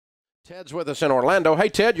Ted's with us in Orlando. Hey,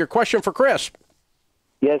 Ted, your question for Chris.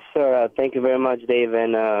 Yes, sir. Thank you very much, Dave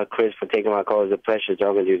and Chris, for taking my call. It's a pleasure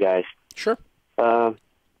talking with you guys. Sure. I've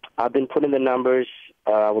been putting the numbers.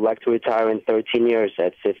 I would like to retire in 13 years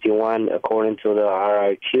at 51. According to the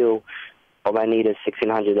RRQ, all I need is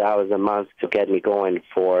 $1,600 a month to get me going.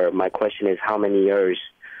 My question is, how many years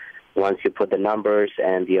once you put the numbers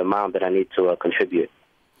and the amount that I need to contribute?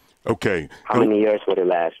 Okay. How many years would it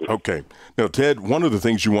last me? Okay. Now, Ted, one of the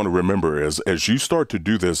things you want to remember is as you start to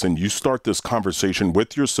do this and you start this conversation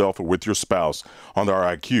with yourself or with your spouse on the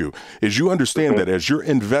RIQ, is you understand that as you're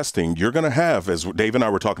investing, you're going to have, as Dave and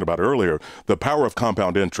I were talking about earlier, the power of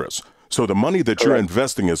compound interest. So the money that you're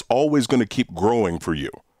investing is always going to keep growing for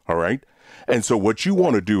you. All right. And so what you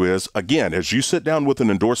want to do is, again, as you sit down with an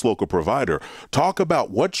endorsed local provider, talk about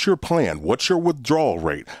what's your plan, what's your withdrawal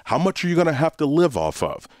rate, how much are you going to have to live off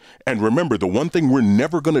of? And remember, the one thing we're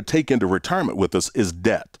never going to take into retirement with us is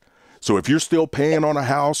debt. So if you're still paying on a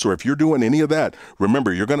house or if you're doing any of that,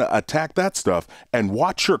 remember, you're going to attack that stuff and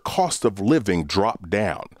watch your cost of living drop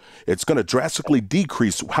down. It's going to drastically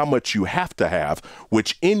decrease how much you have to have,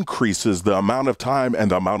 which increases the amount of time and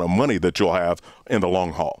the amount of money that you'll have in the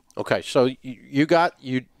long haul. Okay, so you ran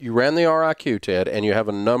the RIQ, Ted, and you have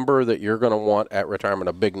a number that you're going to want at retirement,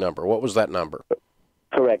 a big number. What was that number?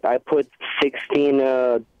 Correct. I put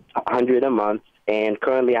 $1,600 a month, and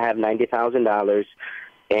currently I have $90,000.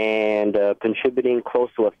 And contributing close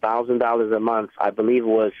to $1,000 a month, I believe,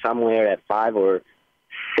 was somewhere at $500,000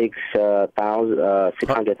 or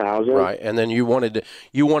 $600,000. Right, and then you wanted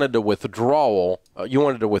to withdraw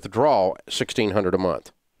 $1,600 a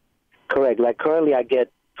month. Correct. Like currently, I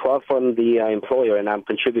get 12 from the employer, and I'm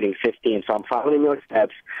contributing 15. So I'm following your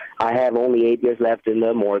steps. I have only 8 years left in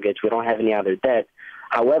the mortgage. We don't have any other debt.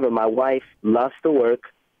 However, my wife loves to work,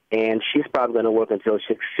 and she's probably going to work until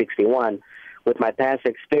she's 61. With my past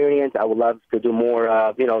experience, I would love to do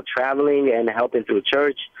more, traveling and helping through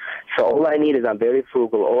church. So all I need is, I'm very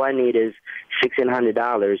frugal. All I need is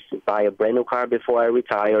 $1,600 to buy a brand new car before I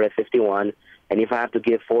retire at 51. And if I have to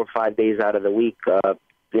give 4 or 5 days out of the week,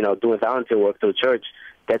 doing volunteer work through church,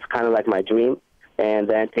 that's kind of like my dream. And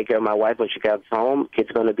then take care of my wife when she gets home.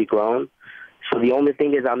 Kids going to be grown. So the only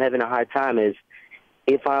thing is, I'm having a hard time is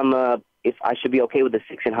if I should be okay with the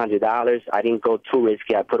 $1,600. I didn't go too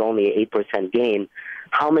risky. I put only an 8% gain.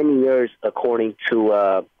 How many years, according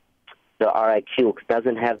to the RIQ,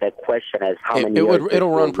 doesn't have that question as how many years?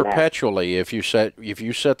 It'll run perpetually if you set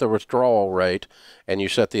the withdrawal rate and you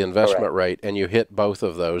set the investment rate and you hit both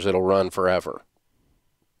of those. It'll run forever.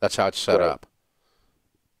 That's how it's set up.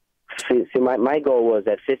 See, my goal was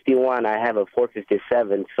at 51. I have a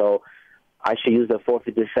 457, so I should use the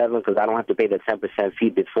 457 because I don't have to pay the 10% fee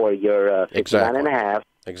before you're 59 and a half.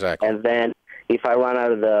 Exactly. And then if I run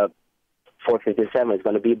out of the 457, it's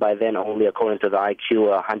going to be by then only, according to the IQ,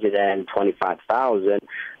 125,000.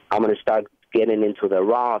 I'm going to start getting into the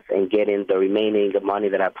Roth and getting the remaining money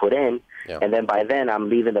that I put in. Yeah. And then by then I'm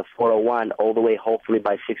leaving the 401 all the way, hopefully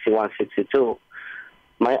by 61, 62.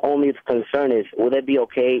 My only concern is, would it be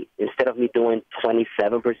okay, instead of me doing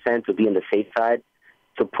 27% to be on the safe side,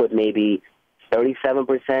 to put maybe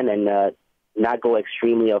 37% and not go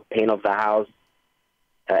extremely of paying off the house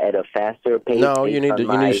at a faster pace? No, you need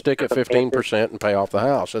to stick at 15% and pay off the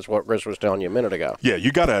house. That's what Chris was telling you a minute ago. Yeah,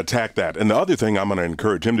 you got to attack that. And the other thing I'm going to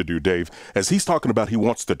encourage him to do, Dave, as he's talking about he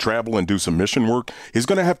wants to travel and do some mission work, he's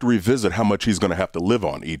going to have to revisit how much he's going to have to live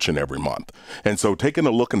on each and every month. And so taking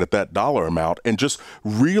a look at that dollar amount and just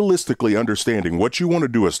realistically understanding what you want to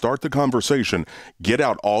do is start the conversation, get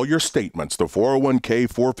out all your statements, the 401k,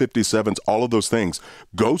 457s, all of those things.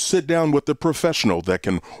 Go sit down with the professional that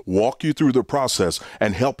can walk you through the process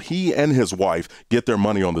and help he and his wife get their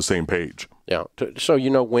money on the same page. Yeah, so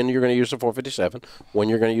you know when you're going to use the 457, when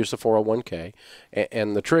you're going to use the 401k,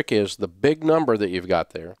 and the trick is the big number that you've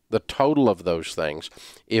got there, the total of those things,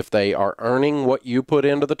 if they are earning what you put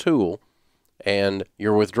into the tool and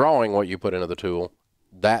you're withdrawing what you put into the tool,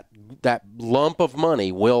 that lump of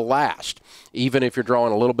money will last, even if you're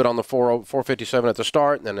drawing a little bit on the 457 at the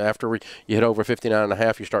start, and then after you hit over 59 and a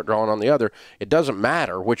half, you start drawing on the other. It doesn't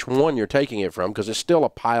matter which one you're taking it from because it's still a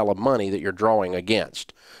pile of money that you're drawing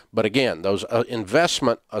against. But again, those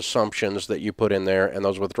investment assumptions that you put in there and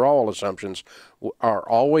those withdrawal assumptions are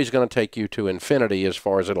always going to take you to infinity as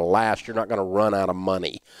far as it'll last. You're not going to run out of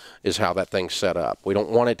money is how that thing's set up. We don't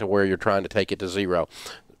want it to where you're trying to take it to zero.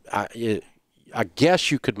 I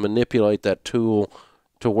guess you could manipulate that tool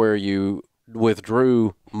to where you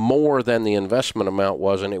withdrew more than the investment amount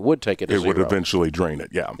was, and it would take it to It zero. would eventually drain it,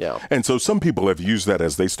 yeah. Yeah. And so some people have used that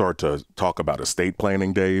as they start to talk about estate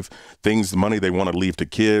planning, Dave, things, money they want to leave to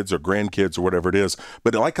kids or grandkids or whatever it is.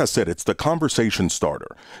 But like I said, it's the conversation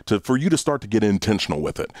starter for you to start to get intentional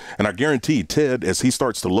with it. And I guarantee Ted, as he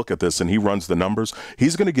starts to look at this and he runs the numbers,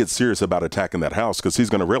 he's going to get serious about attacking that house because he's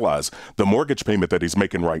going to realize the mortgage payment that he's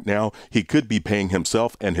making right now, he could be paying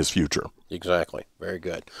himself and his future. Exactly. Very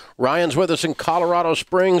good. Ryan's with us in Colorado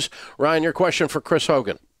Springs. Ryan, your question for Chris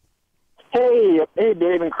Hogan. Hey,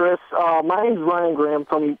 Dave and Chris. My name's Ryan Graham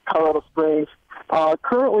from Colorado Springs.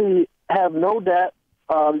 Currently have no debt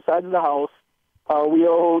besides the house. We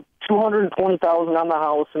owe $220,000 on the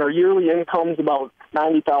house, and our yearly income's about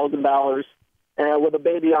 $90,000, and with a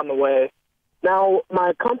baby on the way. Now,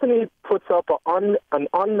 my company puts up an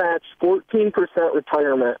unmatched 14%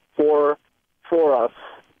 retirement for us.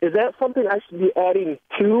 Is that something I should be adding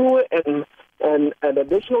to and an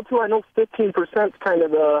additional to? I know 15% is kind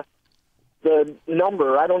of the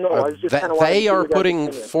number. I don't know. I was just kind of they are putting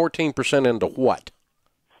 14% into what?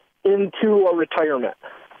 Into a retirement.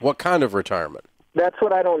 What kind of retirement? That's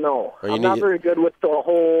what I don't know. I'm not very good with the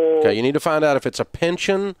whole. Okay, you need to find out if it's a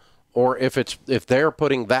pension or if they're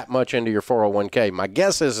putting that much into your 401k. My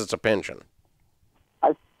guess is it's a pension.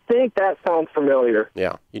 I think that sounds familiar.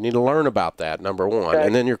 Yeah, you need to learn about that, number one. Okay.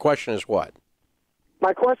 And then your question is what?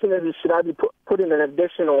 My question is should I be putting an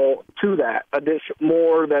additional to that,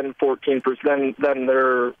 more than 14% than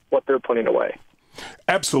what they're putting away?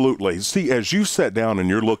 Absolutely. See, as you sat down and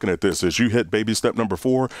you're looking at this, as you hit baby step number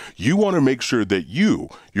 4, you want to make sure that you,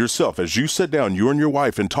 yourself, as you sit down, you and your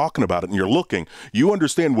wife, and talking about it and you're looking, you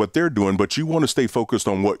understand what they're doing, but you want to stay focused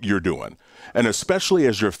on what you're doing. And especially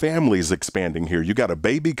as your family is expanding here, you got a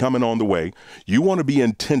baby coming on the way. You want to be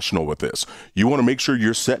intentional with this. You want to make sure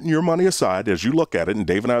you're setting your money aside as you look at it. And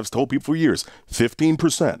Dave and I have told people for years,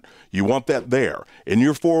 15%. You want that there in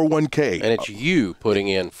your 401k. And it's you putting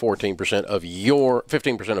in 15%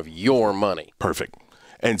 of your money. Perfect.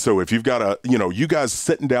 And so if you've got you guys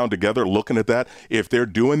sitting down together looking at that, if they're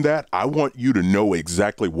doing that, I want you to know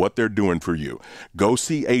exactly what they're doing for you. Go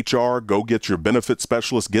see HR, go get your benefit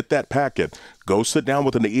specialist, get that packet, go sit down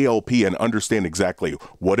with an ELP and understand exactly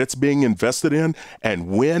what it's being invested in and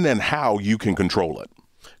when and how you can control it.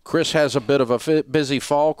 Chris has a bit of a busy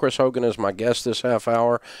fall. Chris Hogan is my guest this half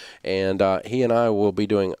hour, and he and I will be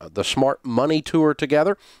doing the Smart Money Tour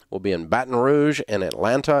together. We'll be in Baton Rouge, in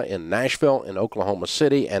Atlanta, in Nashville, in Oklahoma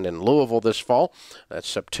City, and in Louisville this fall. That's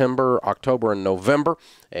September, October, and November.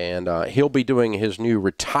 And he'll be doing his new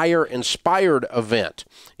Retire Inspired event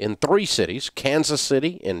in 3 cities, Kansas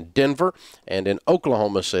City, in Denver, and in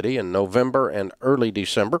Oklahoma City in November and early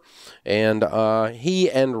December. And he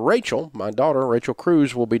and Rachel, my daughter, Rachel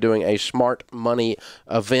Cruz, will be doing a Smart Money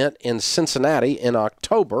event in Cincinnati in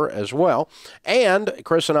October as well. And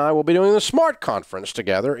Chris and I will be doing the Smart Conference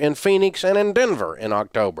together in Phoenix and in Denver in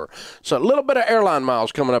October. So a little bit of airline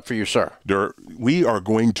miles coming up for you, sir. We are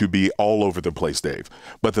going to be all over the place, Dave.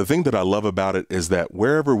 But the thing that I love about it is that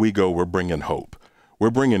wherever we go, we're bringing hope.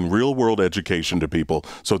 We're bringing real-world education to people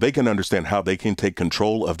so they can understand how they can take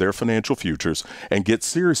control of their financial futures and get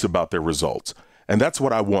serious about their results. And that's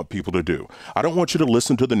what I want people to do. I don't want you to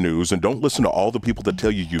listen to the news and don't listen to all the people that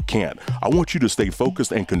tell you you can't. I want you to stay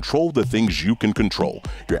focused and control the things you can control.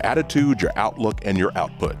 Your attitude, your outlook, and your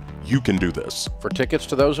output. You can do this. For tickets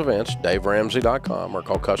to those events, DaveRamsey.com or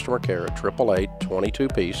call customer care at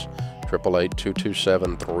 888-22-PEACE,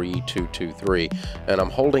 888-227-3223. And I'm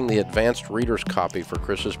holding the advanced reader's copy for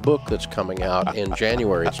Chris's book that's coming out in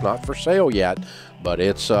January. It's not for sale yet, but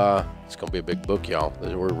it's going to be a big book, y'all.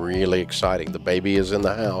 We're really exciting. The baby is in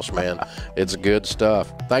the house, man. It's good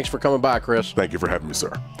stuff. Thanks for coming by, Chris. Thank you for having me,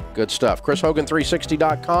 sir. Good stuff.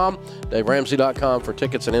 ChrisHogan360.com, DaveRamsey.com for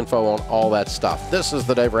tickets and info on all that stuff. This is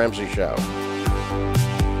The Dave Ramsey Show.